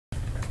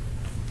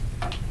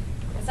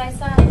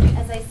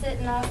As I sit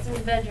in Austin's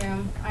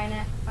bedroom, I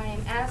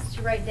am asked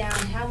to write down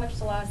how much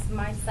the loss of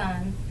my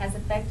son has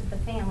affected the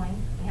family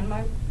and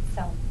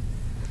myself.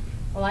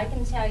 Well, I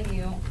can tell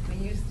you, but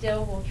you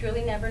still will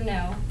truly never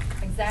know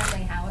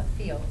exactly how it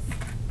feels.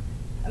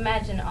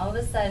 Imagine all of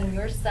a sudden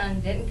your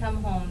son didn't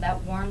come home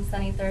that warm,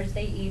 sunny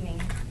Thursday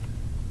evening,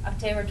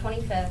 October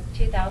 25th,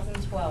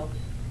 2012.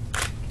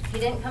 He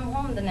didn't come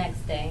home the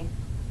next day,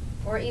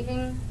 or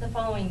even the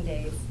following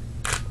days.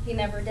 He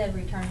never did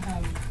return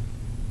home.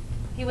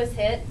 He was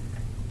hit,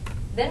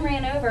 then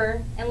ran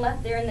over and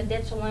left there in the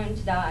ditch alone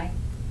to die.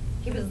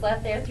 He was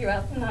left there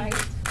throughout the night,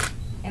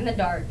 in the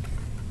dark,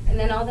 and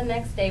then all the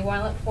next day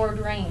while it poured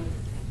rain.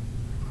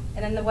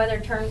 And then the weather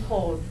turned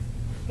cold.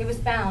 He was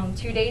found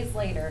 2 days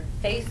later,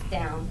 face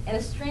down, in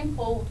a stream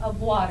full of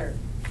water.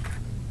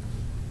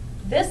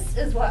 This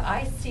is what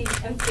I see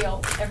and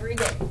feel every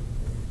day.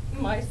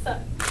 My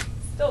son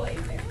still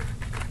lays there,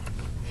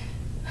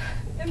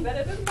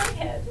 embedded in my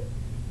head.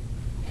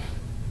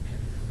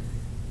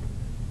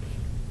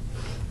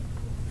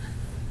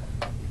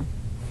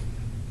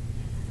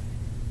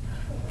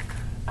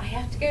 I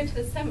have to go to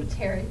the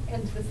cemetery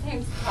and to the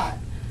same spot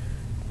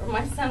where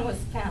my son was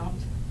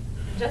found,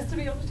 just to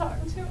be able to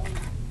talk to him.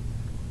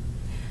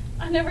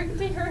 I never get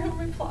to hear him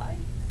reply.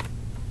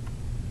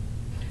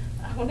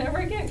 I will never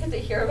again get to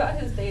hear about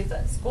his days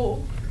at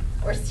school,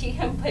 or see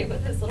him play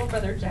with his little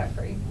brother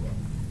Jeffrey,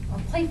 or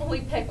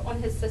playfully pick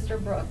on his sister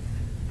Brooke.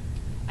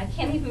 I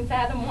can't even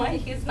fathom why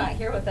he is not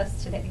here with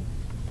us today.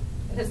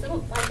 It is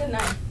like a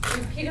knife,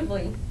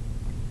 repeatedly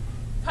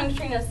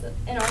puncturing us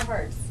in our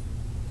hearts.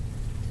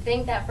 To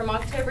think that from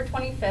October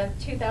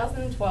 25th,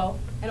 2012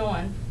 and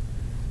on,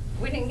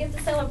 we didn't get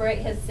to celebrate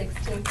his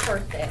 16th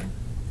birthday,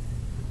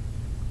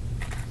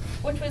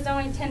 which was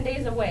only 10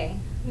 days away,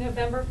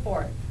 November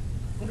 4th.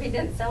 We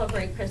didn't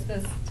celebrate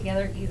Christmas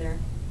together either.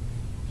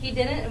 He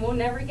didn't and will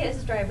never get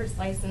his driver's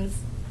license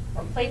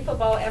or play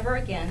football ever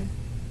again.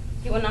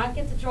 He will not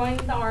get to join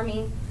the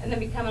Army and then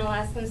become an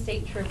Alaskan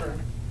state trooper.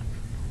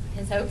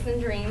 His hopes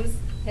and dreams,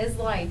 his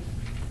life,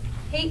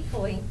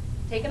 hatefully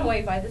taken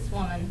away by this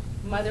woman,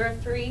 mother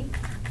of 3,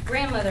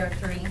 grandmother of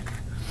 3,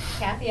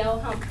 Cathy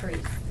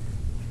Humphries.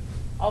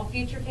 All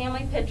future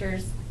family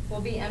pictures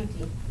will be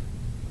empty.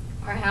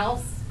 Our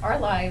house, our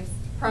lives,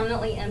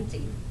 permanently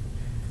empty.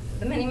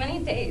 The many, many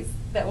days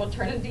that will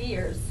turn into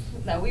years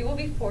that we will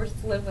be forced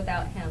to live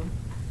without him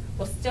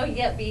will still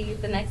yet be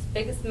the next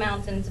biggest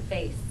mountain to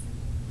face.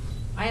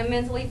 I am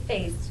mentally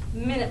faced,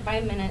 minute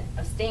by minute,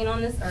 of staying on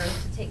this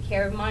earth to take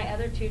care of my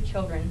other 2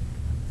 children.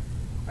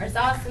 Or is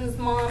Austin's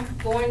mom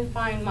going to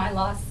find my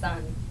lost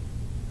son?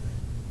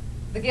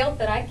 The guilt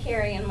that I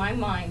carry in my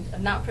mind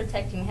of not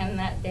protecting him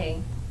that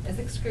day is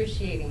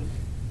excruciating.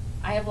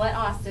 I have let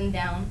Austin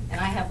down, and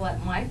I have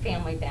let my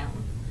family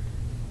down.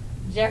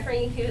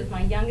 Jeffrey, who is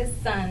my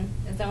youngest son,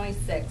 is only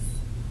 6.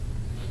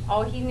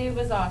 All he knew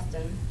was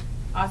Austin.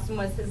 Austin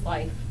was his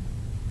life.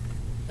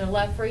 Their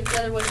love for each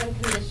other was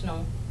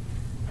unconditional.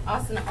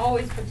 Austin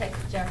always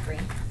protected Jeffrey,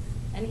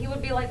 and he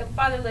would be like a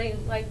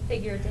fatherly-like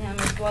figure to him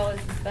as well as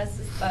his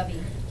bestest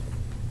bubby.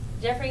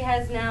 Jeffrey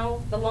has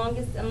now the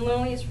longest and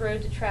loneliest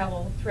road to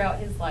travel throughout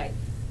his life.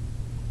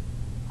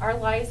 Our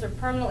lives are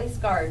permanently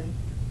scarred.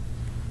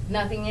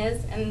 Nothing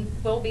is and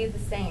will be the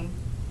same.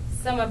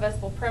 Some of us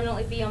will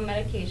permanently be on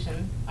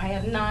medication. I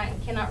have not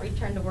and cannot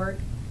return to work,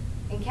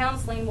 and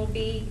counseling will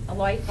be a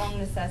lifelong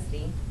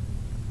necessity.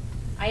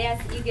 I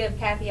ask that you give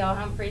Cathy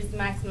Humphries the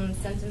maximum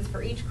sentence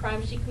for each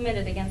crime she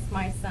committed against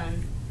my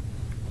son.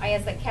 I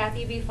ask that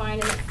Cathy be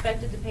fined and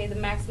expected to pay the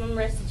maximum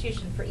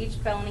restitution for each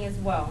felony as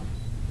well.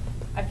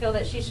 I feel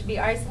that she should be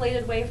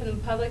isolated away from the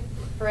public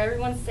for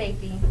everyone's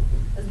safety,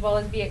 as well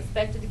as be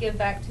expected to give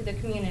back to the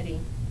community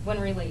when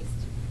released.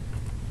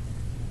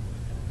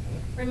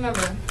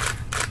 Remember,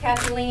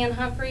 Cathy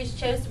Humphries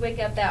chose to wake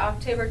up that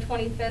October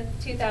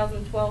 25th,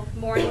 2012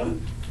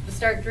 morning to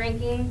start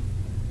drinking,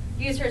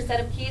 use her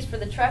set of keys for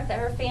the truck that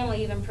her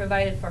family even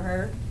provided for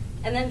her,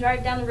 and then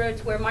drive down the road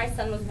to where my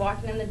son was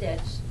walking in the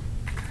ditch,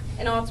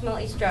 and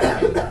ultimately struck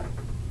him.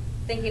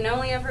 Thinking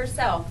only of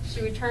herself,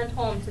 she returned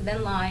home to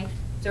then lie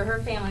to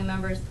her family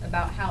members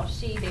about how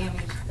she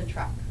damaged the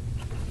truck.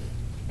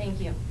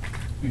 Thank you.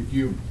 Thank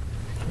you.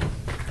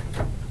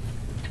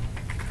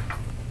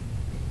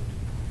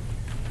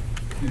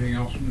 Anything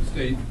else from the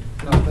state?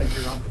 No, thank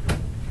you, Ron.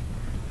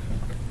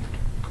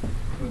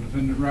 The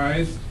defendant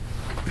rise. Is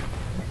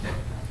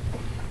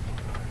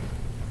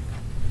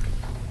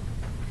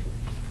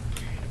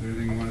there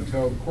anything you want to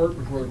tell the court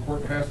before the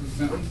court passes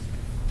sentence?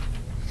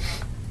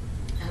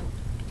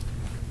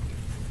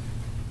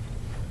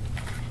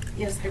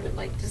 Yes, I would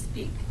like to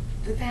speak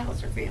to the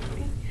Houser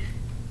family.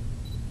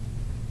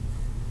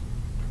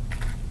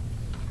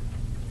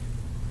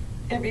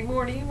 Every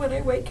morning when I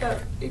wake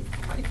up,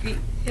 before my feet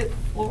hit the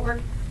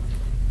floor,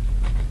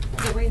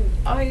 knowing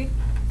I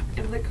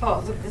am the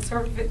cause of this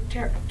horrific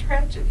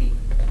tragedy,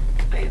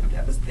 I am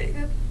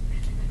devastated.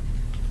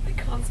 I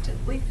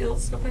constantly feel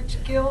so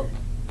much guilt,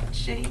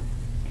 shame,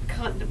 and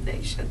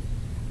condemnation.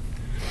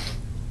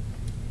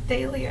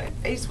 Daily I'm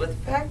faced with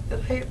the fact that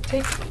I have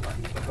taken the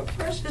life of a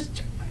precious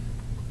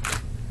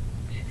child.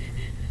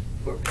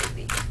 Poor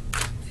baby.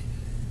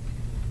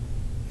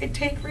 I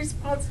take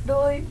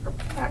responsibility for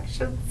my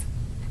actions.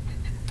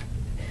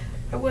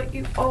 I want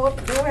you all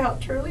to know how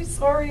truly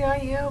sorry I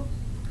am.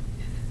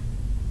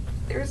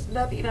 There's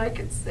nothing I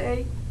can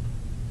say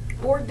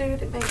or do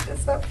to make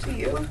this up to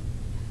you.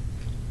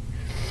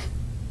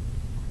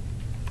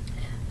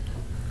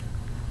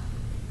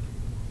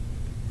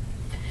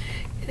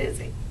 It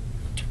is a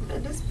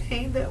tremendous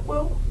pain that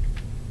will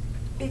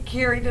be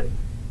carried in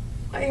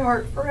my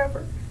heart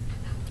forever.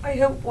 I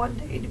hope one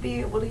day to be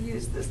able to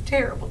use this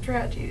terrible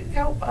tragedy to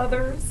help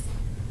others.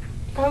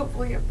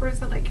 Hopefully in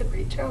prison I can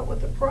reach out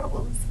with the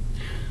problems,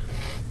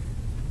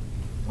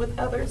 with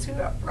others who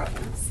have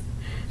problems.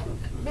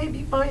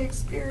 Maybe my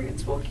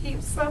experience will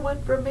keep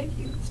someone from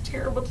making this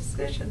terrible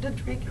decision to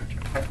drink and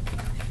drive.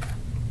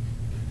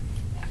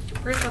 After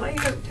prison, I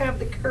hope to have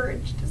the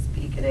courage to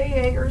speak at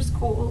AA or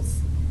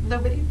schools.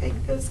 Nobody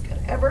thinks this could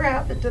ever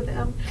happen to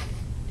them.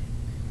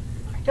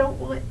 I don't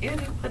want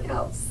anyone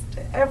else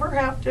to ever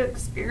have to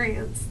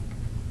experience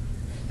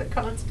the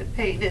constant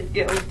pain and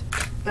guilt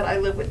that I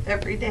live with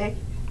every day.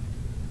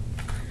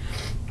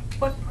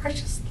 One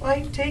precious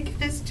life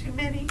taken is too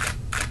many.